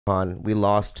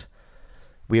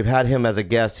We've had him as a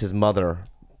guest, his mother,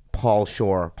 Pauly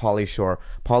Shore.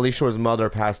 Pauly Shore's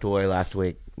mother passed away last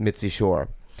week, Mitzi Shore.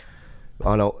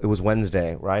 Oh no, it was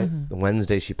Wednesday, right?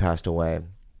 Wednesday she passed away.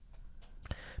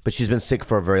 But she's been sick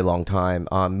for a very long time.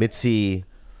 Mitzi,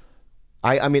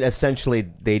 I mean, essentially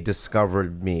they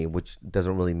discovered me, which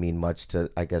doesn't really mean much to,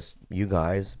 I guess, you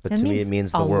guys. But to me, it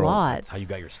means the world. That's how you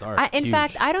got your start. In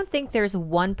fact, I don't think there's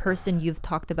one person you've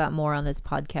talked about more on this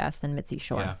podcast than Mitzi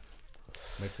Shore. Yeah.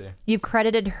 Mitzi. You've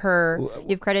credited her.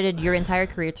 You've credited your entire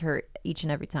career to her each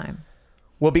and every time.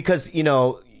 Well, because, you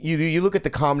know, you look at the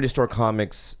Comedy Store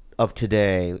comics of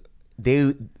today,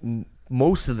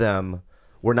 most of them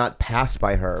were not passed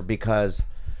by her because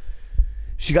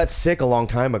she got sick a long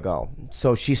time ago.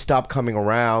 So she stopped coming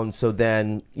around. So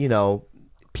then, you know,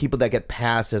 people that get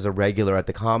passed as a regular at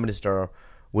the Comedy Store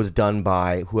was done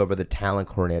by whoever the talent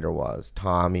coordinator was,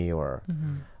 Tommy or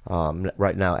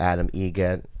right now Adam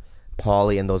Eget,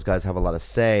 Pauly, and those guys have a lot of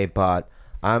say. But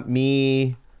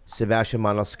me, Sebastian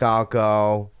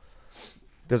Maniscalco,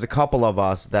 there's a couple of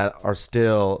us that are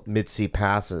still Mitzi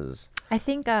passes. I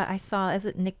think I saw, is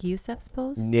it Nick Youssef's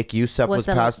post? Nick Youssef was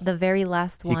passed. The very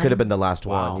last one. He could have been the last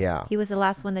one, yeah. He was the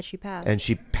last one that she passed. And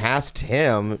she passed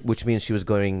him, which means she was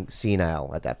going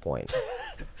senile at that point.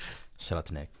 Shout out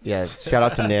to Nick. Yeah, shout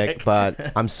out to Nick,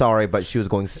 but I'm sorry, but she was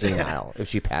going senile if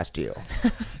she passed you.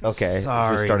 Okay, sorry,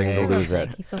 she was starting Nick. to lose it.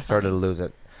 He's so Started to lose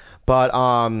it. But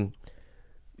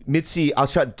Mitzi,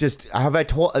 have I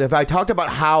talked about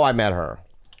how I met her?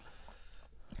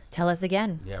 Tell us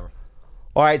again. Yeah.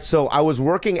 All right, so I was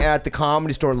working at the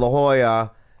Comedy Store in La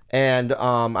Jolla, and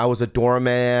I was a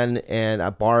doorman and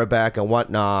a bar back and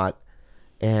whatnot.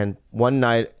 And one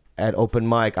night at open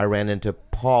mic, I ran into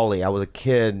Pauly. I was a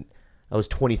kid. I was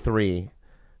 23.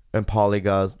 And Pauly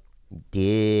goes,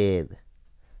 dude,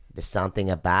 there's something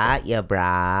about you,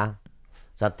 brah.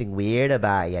 Something weird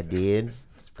about you, dude.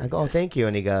 I go, oh, thank you.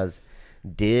 And he goes,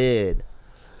 dude,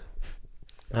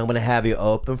 I'm going to have you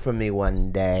open for me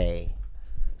one day.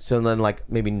 So then, like,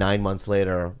 maybe 9 months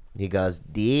later, he goes,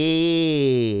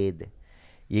 dude,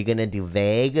 you're going to do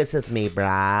Vegas with me,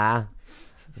 brah.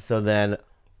 So then,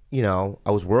 you know, I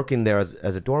was working there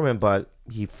as a doorman, but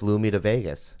he flew me to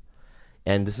Vegas.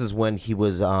 And this is when he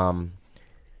was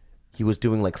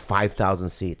doing like 5,000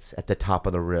 seats at the top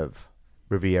of the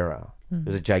Riviera.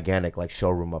 There's a gigantic, like,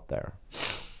 showroom up there.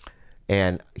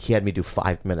 And he had me do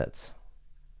 5 minutes.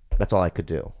 That's all I could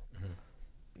do.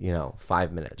 You know,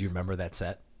 5 minutes. Do you remember that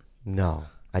set? No,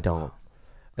 I don't.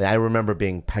 I remember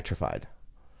being petrified.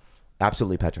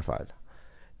 Absolutely petrified.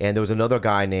 And there was another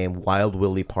guy named Wild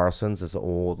Willie Parsons, this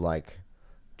old, like,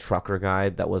 trucker guy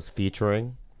that was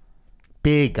featuring.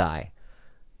 Big guy.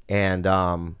 And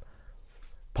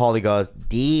Pauly goes,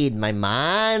 dude, my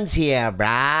mom's here,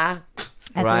 brah.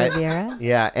 At the Riviera?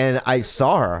 Yeah, and I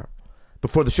saw her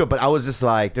before the show, but I was just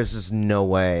like, there's just no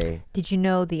way. Did you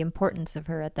know the importance of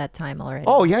her at that time already?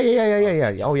 Oh,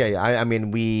 yeah. Oh, yeah. I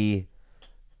mean, we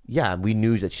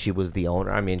knew that she was the owner.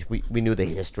 I mean, we knew the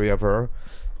history of her.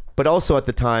 But also at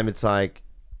the time, it's like,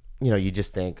 you know, you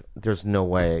just think, there's no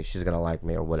way she's going to like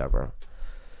me or whatever.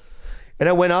 And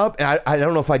I went up, and I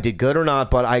don't know if I did good or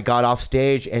not, but I got off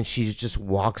stage, and she just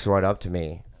walks right up to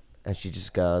me. And she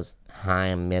just goes, hi,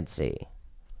 I'm Mitzi.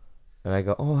 And I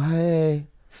go, oh, hey.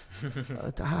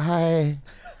 Hi.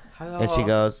 Hello. And she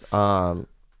goes,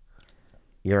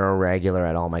 you're a regular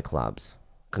at all my clubs.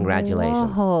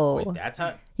 Congratulations. Whoa. Wait, that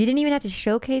time? You didn't even have to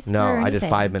showcase No, her or I did anything.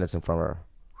 5 minutes in front of her.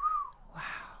 Wow.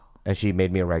 And she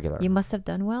made me a regular. You must have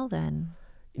done well then.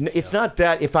 It's not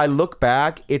that. If I look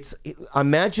back,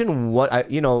 imagine what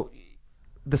the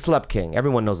Celeb King.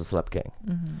 Everyone knows the Celeb King.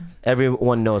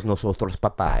 Everyone knows Nosotros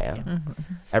Papaya.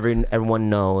 Everyone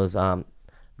knows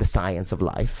the science of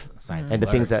life. Science and the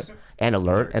things that, and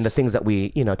alert, Alerts. and the things that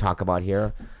we, talk about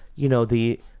here. You know,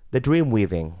 the dream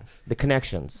weaving, the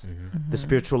connections, the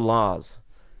spiritual laws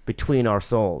between our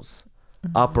souls,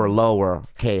 upper, lower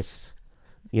case,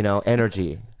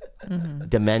 energy,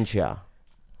 dementia,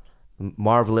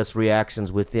 marvelous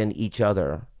reactions within each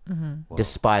other,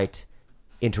 despite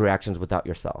interactions without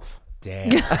yourself.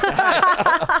 Damn.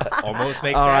 Almost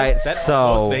makes All right, sense. That so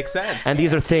almost makes sense. And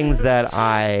these are things that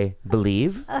I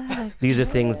believe. These are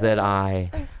things that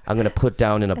I'm going to put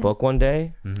down in a book one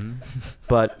day.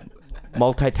 But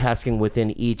multitasking within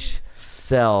each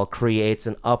cell creates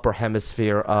an upper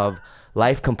hemisphere of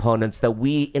life components that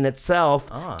we in itself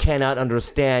cannot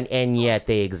understand, and yet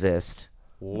they exist.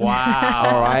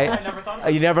 Wow. All right. I never thought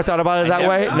about You never thought about it that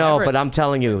way? never- No, never- but I'm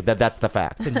telling you that's the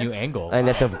fact. It's a new angle. And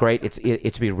that's a great.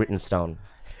 It to be written in stone.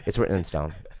 It's written in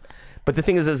stone. But the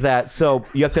thing is that so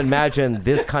you have to imagine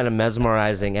this kind of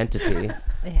mesmerizing entity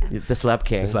Yeah. the Slep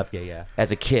King, yeah.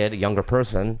 as a kid, a younger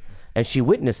person, and she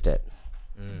witnessed it.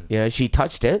 You know, she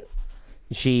touched it,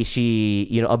 she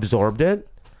absorbed it,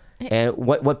 and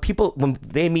what people when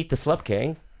they meet the Slep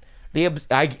King,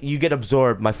 you get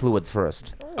absorbed my fluids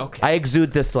first. Okay. I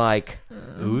exude this like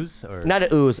Ooze or not an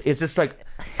ooze. It's just like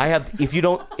I have. If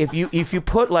you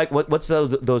put like what's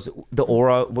the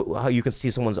aura? How you can see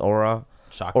someone's aura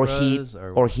chakras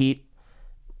or heat.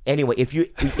 Anyway, if you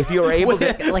are able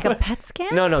to Like a PET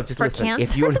scan? no, just For listen. cancer?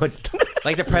 If you were just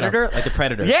like the predator, like the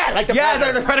predator. yeah, like the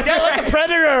predator. the predator. Yeah, like the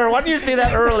predator. Why didn't you say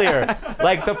that earlier?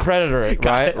 Like the predator,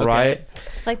 right? it, okay. Right.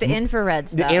 Like the infrared The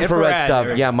stuff. infrared Infrared, stuff.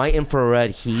 there we Yeah, my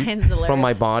infrared heat Mine's the from my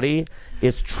lyrics. body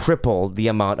is triple the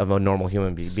amount of a normal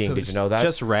human being. So Did you know that?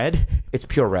 Just red. It's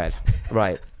pure red,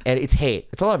 right? And it's hate.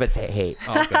 It's a lot of it's hate,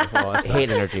 Oh, okay. Well, that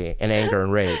hate sucks. energy and anger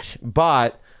and rage.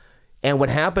 And what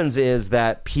happens is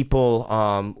that people,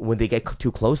 when they get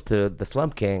too close to the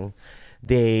Slump King,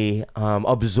 they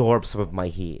absorb some of my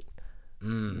heat,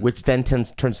 which then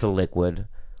turns to liquid,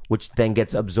 which then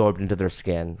gets absorbed into their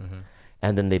skin,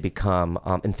 and then they become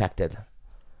infected.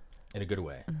 In a good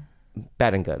way.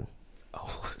 Bad and good.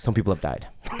 Oh, Some people have died.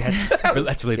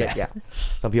 that's really Yeah, bad. yeah.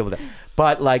 Some people died.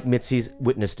 But like Mitzi's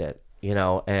witnessed it, you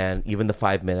know, and even the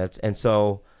 5 minutes. And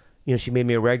so, you know, she made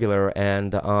me a regular.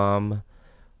 And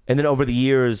then over the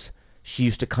years, she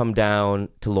used to come down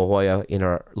to La Jolla in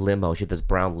her limo. She had this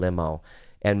brown limo.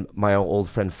 And my old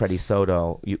friend Freddie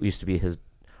Soto used to be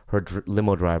her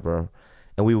limo driver.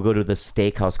 And we would go to this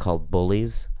steakhouse called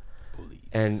Bully's.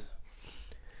 And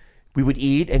we would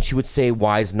eat, and she would say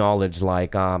wise knowledge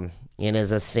like, it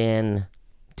is a sin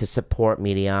to support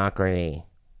mediocrity.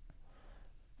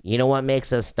 You know what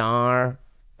makes a star?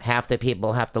 Half the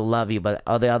people have to love you, but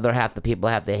the other half the people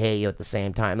have to hate you at the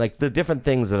same time. Like the different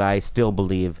things that I still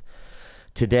believe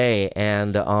today.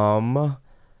 And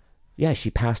yeah, she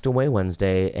passed away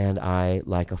Wednesday, and I,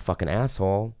 like a fucking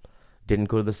asshole, didn't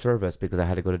go to the service because I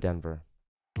had to go to Denver.